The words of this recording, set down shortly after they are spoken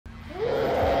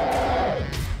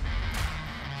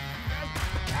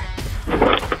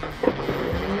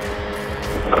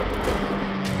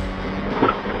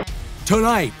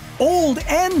Tonight, old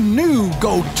and new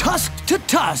go tusk to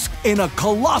tusk in a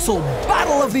colossal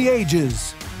battle of the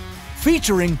ages,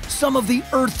 featuring some of the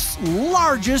Earth's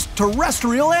largest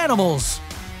terrestrial animals.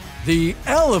 The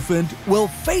elephant will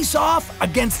face off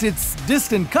against its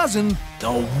distant cousin,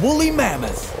 the woolly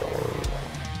mammoth.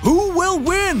 Who will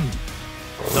win?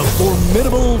 The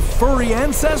formidable furry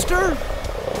ancestor?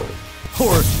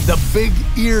 Or the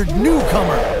big-eared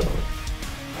newcomer?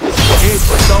 It's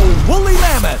the woolly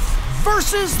mammoth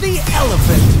versus the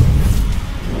elephant.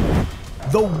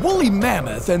 The woolly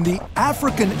mammoth and the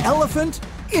African elephant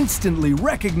instantly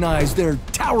recognize their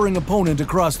towering opponent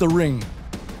across the ring.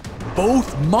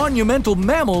 Both monumental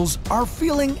mammals are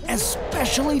feeling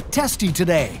especially testy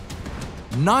today.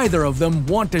 Neither of them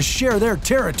want to share their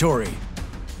territory.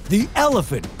 The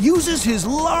elephant uses his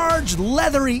large,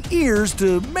 leathery ears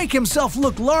to make himself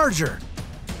look larger.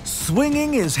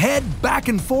 Swinging his head back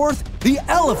and forth, the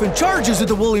elephant charges at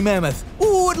the woolly mammoth.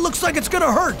 Ooh, it looks like it's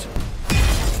gonna hurt!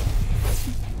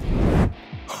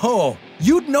 Oh,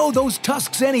 you'd know those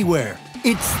tusks anywhere.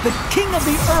 It's the king of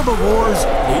the herbivores, the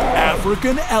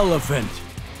African elephant.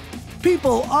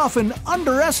 People often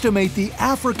underestimate the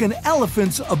African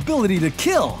elephant's ability to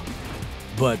kill.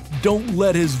 But don't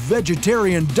let his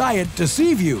vegetarian diet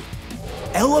deceive you.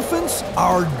 Elephants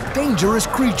are dangerous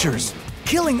creatures,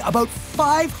 killing about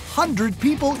 500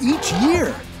 people each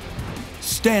year.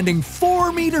 Standing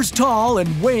 4 meters tall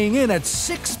and weighing in at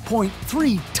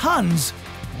 6.3 tons,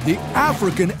 the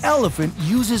African elephant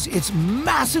uses its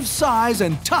massive size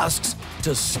and tusks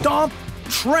to stomp,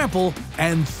 trample,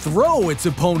 and throw its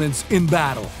opponents in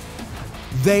battle.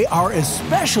 They are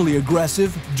especially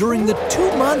aggressive during the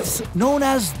 2 months known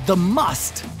as the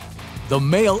must. The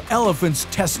male elephant's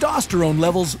testosterone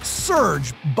levels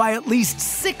surge by at least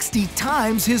 60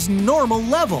 times his normal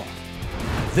level.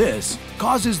 This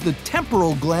causes the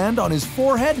temporal gland on his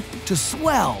forehead to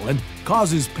swell and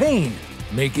causes pain,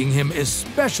 making him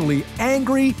especially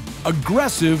angry,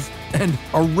 aggressive, and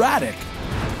erratic.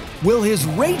 Will his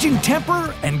raging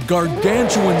temper and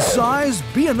gargantuan size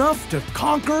be enough to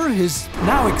conquer his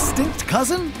now extinct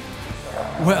cousin?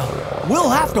 Well, we'll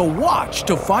have to watch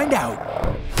to find out.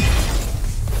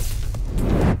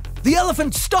 The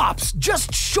elephant stops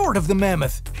just short of the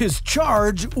mammoth. His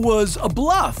charge was a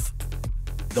bluff.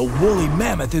 The woolly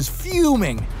mammoth is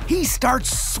fuming. He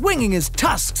starts swinging his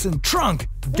tusks and trunk,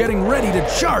 getting ready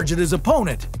to charge at his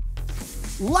opponent.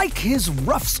 Like his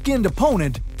rough-skinned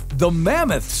opponent, the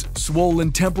mammoth's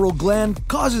swollen temporal gland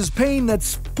causes pain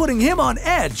that's putting him on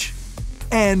edge.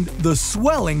 And the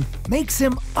swelling makes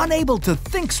him unable to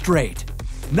think straight.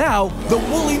 Now, the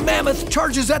woolly mammoth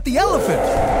charges at the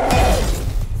elephant.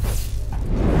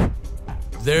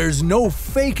 There's no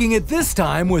faking it this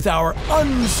time with our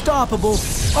unstoppable,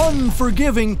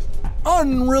 unforgiving,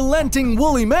 unrelenting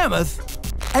woolly mammoth.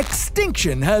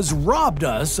 Extinction has robbed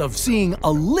us of seeing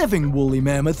a living woolly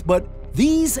mammoth, but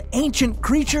these ancient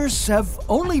creatures have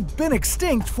only been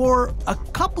extinct for a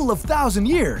couple of thousand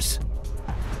years.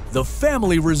 The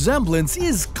family resemblance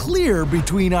is clear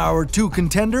between our two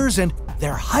contenders, and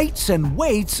their heights and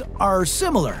weights are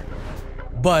similar.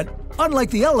 But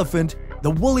unlike the elephant, the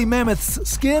woolly mammoth's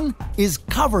skin is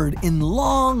covered in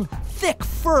long, thick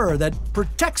fur that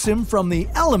protects him from the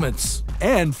elements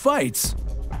and fights.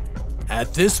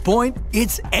 At this point,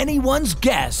 it's anyone's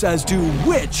guess as to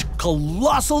which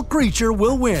colossal creature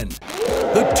will win.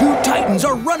 The two titans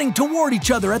are running toward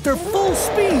each other at their full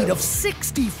speed of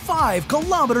 65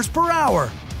 kilometers per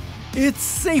hour. It's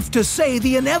safe to say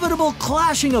the inevitable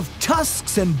clashing of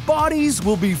tusks and bodies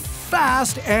will be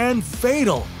fast and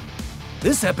fatal.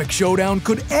 This epic showdown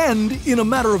could end in a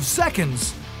matter of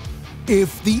seconds.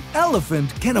 If the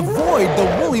elephant can avoid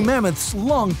the woolly mammoth's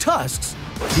long tusks,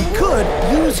 he could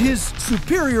use his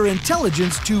superior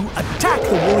intelligence to attack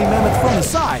the woolly mammoth from the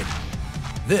side.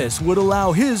 This would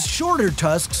allow his shorter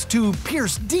tusks to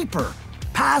pierce deeper,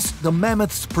 past the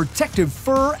mammoth's protective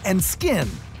fur and skin.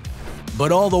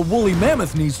 But all the woolly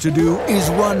mammoth needs to do is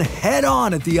run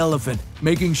head-on at the elephant,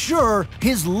 making sure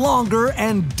his longer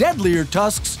and deadlier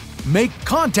tusks make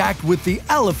contact with the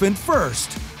elephant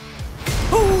first.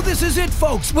 Oh, this is it,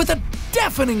 folks! With a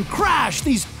deafening crash,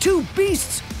 these two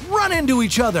beasts run into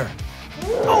each other.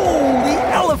 Oh, the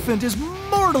elephant is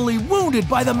mortally wounded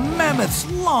by the mammoth's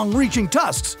long-reaching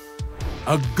tusks.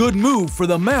 A good move for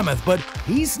the mammoth, but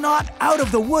he's not out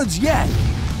of the woods yet.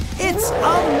 It's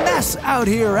a mess out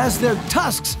here as their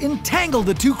tusks entangle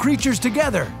the two creatures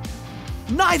together.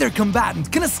 Neither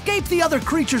combatant can escape the other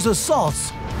creature's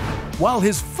assaults. While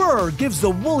his fur gives the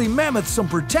woolly mammoth some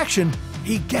protection,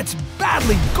 he gets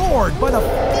badly gored by the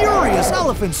furious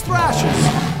elephant's thrashes.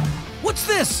 What's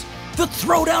this? The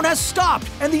throwdown has stopped,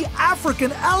 and the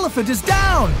African elephant is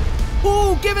down!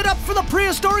 Ooh, give it up for the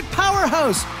prehistoric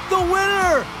powerhouse! The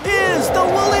winner is the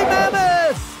woolly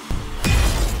mammoth!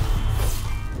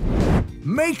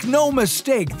 Make no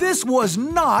mistake, this was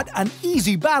not an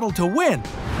easy battle to win.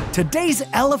 Today's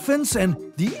elephants and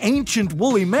the ancient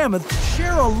woolly mammoth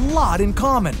share a lot in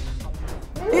common.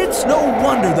 It's no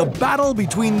wonder the battle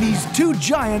between these two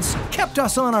giants kept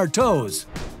us on our toes.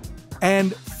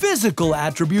 And physical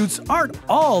attributes aren't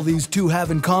all these two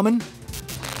have in common.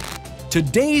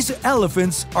 Today's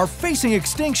elephants are facing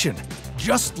extinction,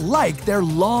 just like their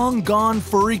long-gone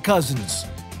furry cousins.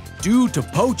 Due to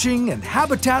poaching and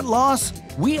habitat loss,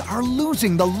 we are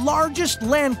losing the largest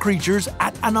land creatures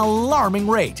at an alarming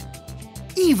rate.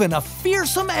 Even a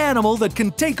fearsome animal that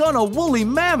can take on a woolly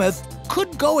mammoth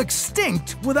could go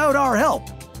extinct without our help.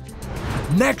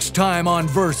 Next time on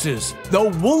Versus, the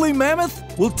woolly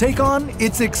mammoth will take on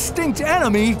its extinct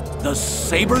enemy, the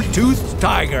saber-toothed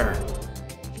tiger.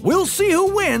 We'll see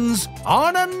who wins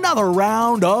on another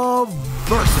round of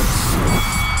Versus.